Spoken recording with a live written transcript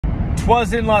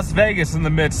was in Las Vegas in the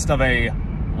midst of a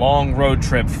long road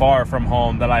trip far from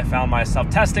home that I found myself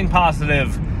testing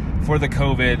positive for the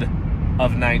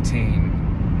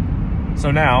COVID-19. So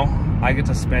now I get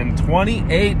to spend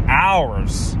 28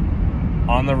 hours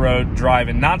on the road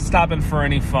driving, not stopping for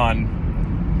any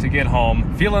fun, to get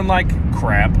home, feeling like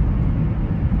crap.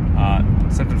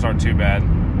 Symptoms aren't too bad,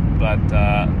 but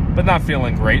not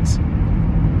feeling great.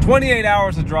 28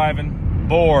 hours of driving,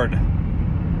 bored.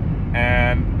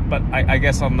 But I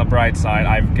guess on the bright side,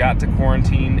 I've got to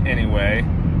quarantine anyway.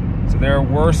 So there are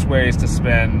worse ways to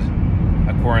spend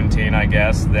a quarantine, I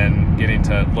guess, than getting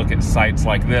to look at sites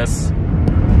like this. I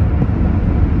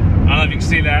don't know if you can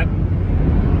see that.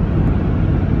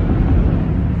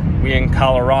 We in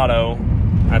Colorado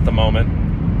at the moment.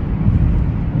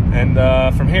 And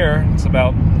from here, it's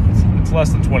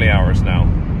less than 20 hours now.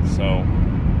 So,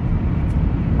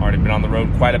 already been on the road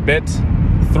quite a bit.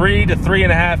 3 to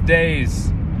 3.5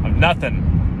 days of nothing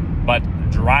but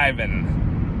driving.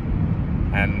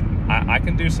 And I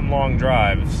can do some long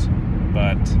drives,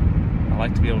 but I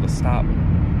like to be able to stop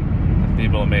and be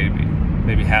able to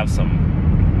maybe have some,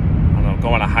 I don't know,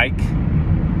 go on a hike.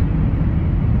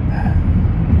 I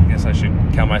guess I should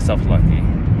count myself lucky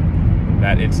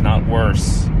that it's not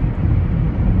worse.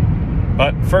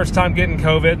 But first time getting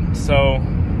COVID, so,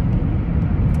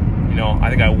 you know, I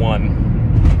think I won.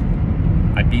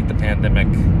 I beat the pandemic,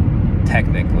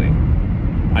 technically.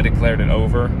 I declared it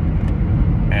over,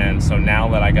 and so now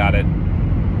that I got it,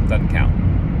 doesn't count.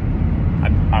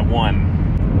 I won.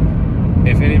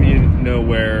 If any of you know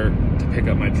where to pick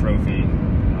up my trophy,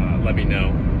 let me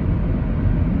know,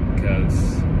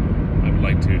 because I would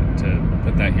like to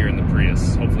put that here in the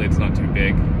Prius. Hopefully it's not too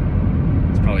big.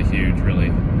 It's probably huge,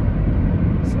 really.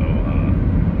 So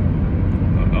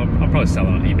I'll probably sell it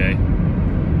on eBay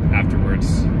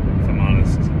afterwards, if I'm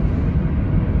honest.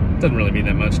 It doesn't really mean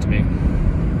that much to me.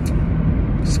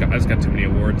 I just got too many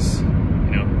awards,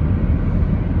 you know.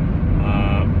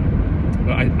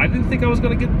 But I didn't think I was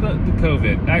going to get the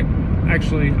COVID.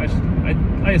 Actually,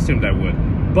 I assumed I would.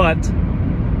 But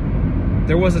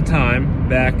there was a time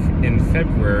back in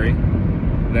February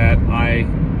that I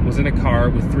was in a car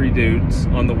with 3 dudes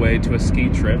on the way to a ski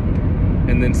trip,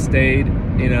 and then stayed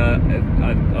in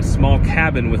a small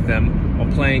cabin with them while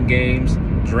playing games,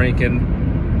 drinking,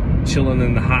 chilling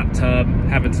in the hot tub,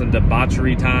 having some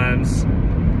debauchery times.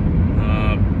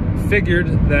 Figured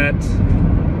that,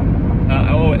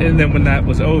 and then when that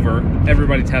was over,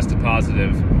 everybody tested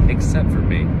positive except for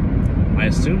me. I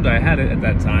assumed I had it at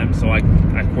that time, so I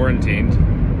quarantined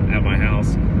at my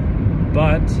house,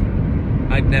 but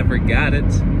I never got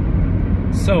it.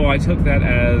 So I took that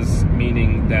as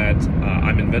meaning that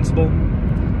I'm invincible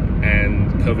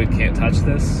and COVID can't touch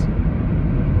this.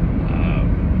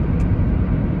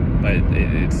 But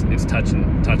it's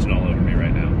touching all over me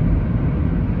right now.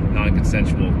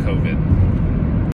 Non-consensual COVID.